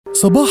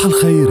صباح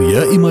الخير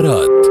يا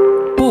إمارات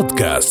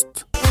بودكاست.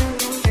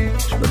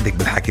 شو بدك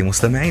بالحكي؟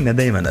 مستمعينا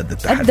دايما قد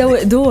التحدي، قد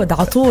وقدود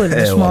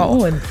عطول مش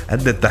معقول.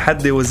 قد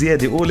التحدي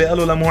وزيادة. قولي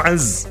قالوا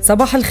لمعز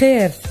صباح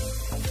الخير،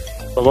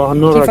 صباح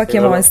النور. كيفك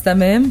يا معز؟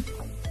 تمام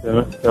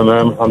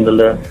تمام الحمد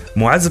لله.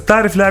 معز،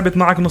 بتعرف لعبة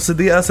معك نص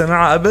دقيقة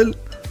سمعها قبل؟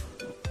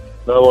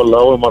 لا والله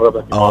أول مرة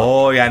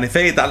بحكي. يعني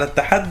فايت على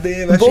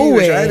التحدي ماشي،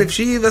 مش عارف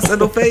شيء بس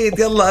انه فايت.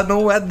 يلا انه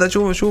هو قد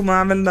شو ما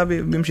عملنا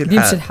بيمشي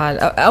الحال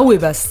قوي.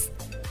 بس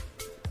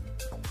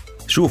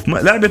شوف،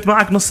 لعبة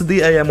معك نص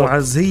دقيقة يا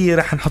معز، هي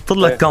رح نحط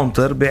لك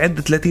كاونتر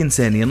بعد 30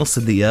 ثانية، نص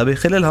دقيقة.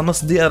 بخلالها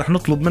نص دقيقة رح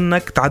نطلب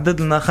منك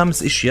تعدد لنا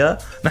 5 اشياء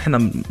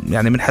نحن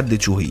يعني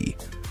بنحدد شو هي.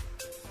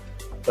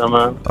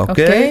 تمام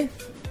اوكي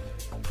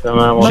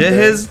تمام.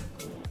 جاهز؟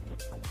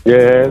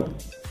 جاهز.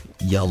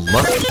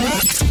 يلا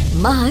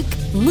معك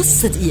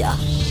نص دقيقة.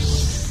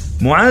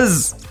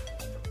 معز،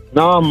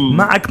 نعم.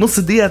 معك نص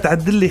دقيقة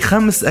تعدل لي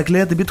 5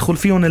 أكلات بيدخل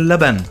فيهم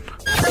اللبن.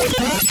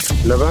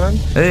 لبن؟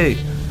 ايه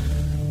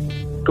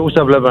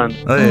كوسة بلبن.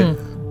 ايه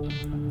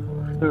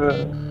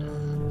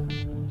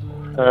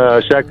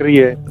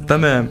شاكرية.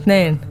 تمام.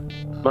 2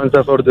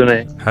 منسف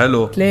أردني.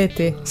 حلو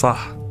 3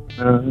 صح.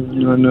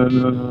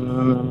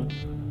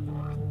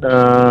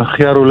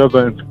 خيار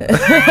ولبن.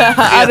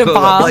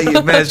 4.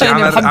 طيب ماشي،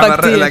 يعني عمرق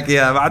كتير. لك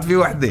يا بعد في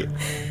وحدة.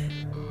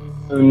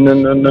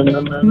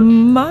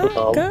 معك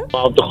ما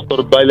عم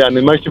تخطر ببالي،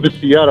 يعني ماشي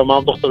بالسيارة ما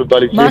عم تخطر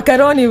ببالي شيء.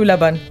 معكروني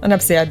ولبن. أنا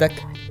بساعدك.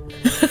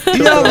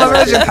 يلا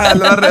ماشي الحال،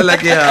 مرق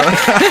لك يا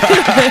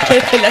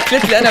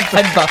الأكلات اللي أنا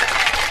بحبها.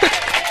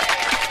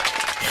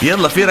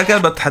 يلا في ركال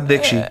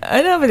بتحديك شيء.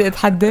 أنا بدي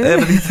أتحدى. ايه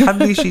بدي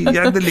تحدي شيء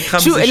يعدل لك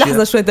 5 شو اشياء.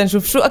 لحظة شوي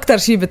تنشوف شو أكتر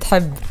شيء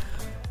بتحب،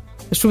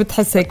 شو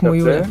بتحس هيك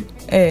ميولة؟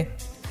 ايه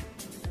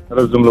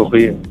رز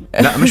ملوخية.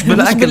 لا مش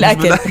بالاكل.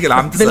 بالاكل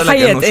عم تسالك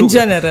بالحياة انه ان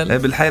جنرال.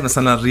 بالحياة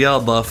مثلا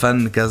رياضة،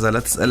 فن، كذا. لا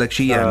تسالك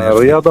شيء يعني.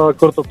 رياضة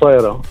كرة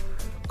الطائرة.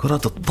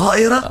 كرة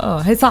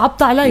الطائرة. هي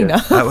صعبت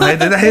علينا.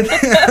 هيدا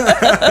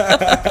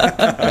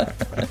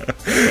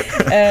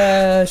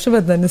شو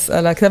بدنا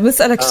نسألك؟ طب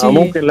نسألك شيء.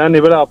 ممكن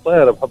لأني بلعب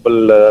طائرة بحب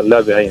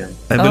اللعبة هي يعني.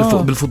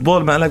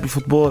 بالفوتبول ما قالك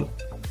بالفوتبول؟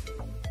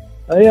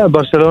 هي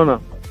برشلونة.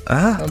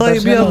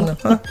 طيب يلا.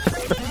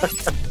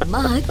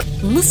 معك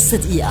نص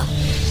دقيقة.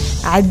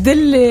 عدل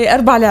لي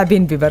 4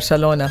 لاعبين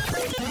ببرشلونة.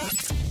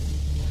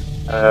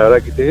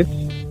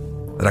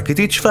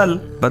 راكيتيتش فل.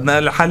 بدنا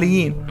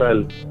الحاليين.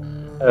 فل.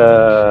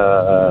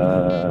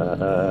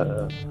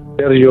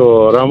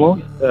 سيرجيو راموس.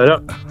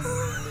 لا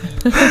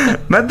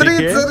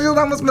مدريد. سيرجيو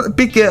راموس.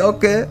 بيكي.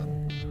 اوكي.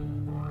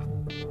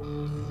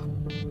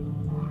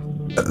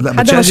 لا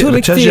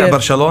بتشجع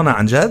برشلونة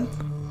عن جد؟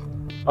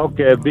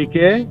 اوكي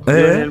بيكي.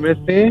 ليونيل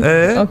ميسي.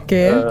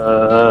 اوكي.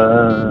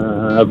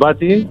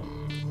 باتي.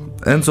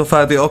 انسو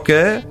فاتي.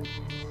 اوكي.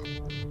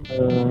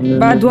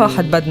 بعد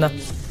واحد بدنا.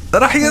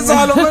 رح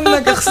يزعلوا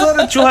منك،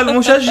 خسرت. شو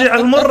هالمشجع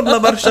المر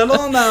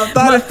لبرشلونة؟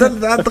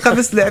 بتعرف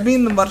 5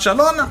 لاعبين من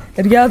برشلونة.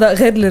 رياضة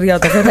غير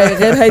الرياضة،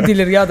 غير هيدي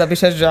الرياضة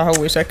بيشجع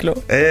هو شكله.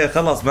 ايه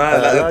خلص ما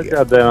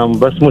لا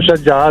بس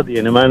مشجع عادي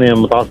يعني، ماني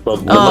متعصب.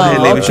 والله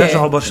اللي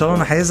بيشجعوا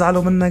برشلونة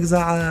حيزعلوا منك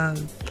زعل.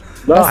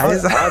 لا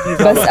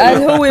بس قال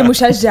هو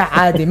مشجع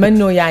عادي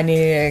منه يعني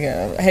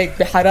هيك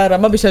بحرارة،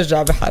 ما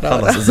بيشجع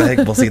بحرارة. خلص إذا هيك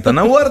بسيطة.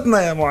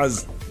 نورتنا يا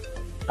معز.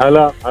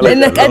 هلا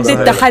لأنك قد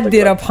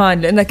التحدي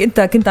ربحان، لأنك أنت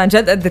كنت عن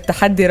جد قد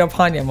التحدي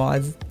ربحان يا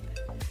معز.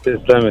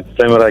 تسلمي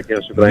رايك يا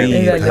شكرا.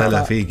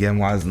 هلا فيك يا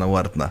معز،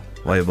 نورتنا.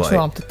 باي باي. شو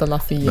عم تطلع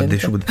فيي؟ بدي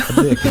شو بدي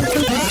أحديك.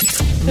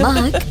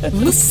 معك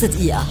نص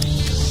دقيقة.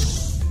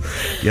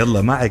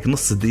 يلا معك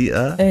نص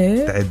دقيقة.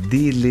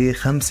 تعدي لي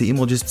 5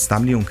 ايموجيز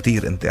بتستعمليهم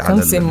كتير انت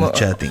على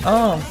الشاتنج.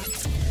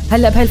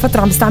 هلا بهاي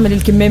الفترة عم بستعمل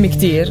الكمامة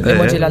كتير.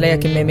 الايموجي اللي عليها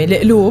كمامة.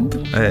 القلوب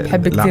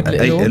بحب كتير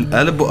القلوب.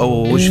 القلب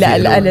او وش؟ لا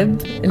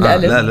القلب.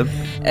 القلب.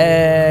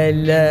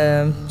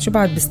 شو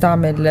بعد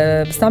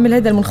بستعمل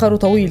هيدا المنخار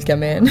طويل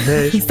كمان.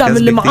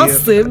 بستعمل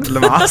المعصب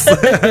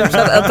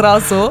مشرقة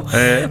راسه.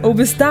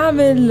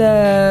 وبستعمل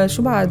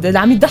شو بعد اللي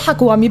عم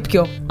يضحك وعم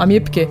يبكي. عم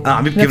يبكي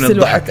نفس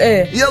الوقت.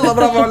 يلا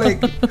برافو عليك.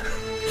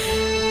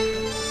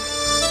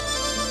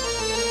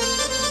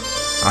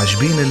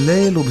 عجبين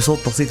الليل وبصوت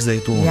تصيف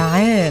زيتون. يا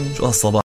عين. شو هالصباح.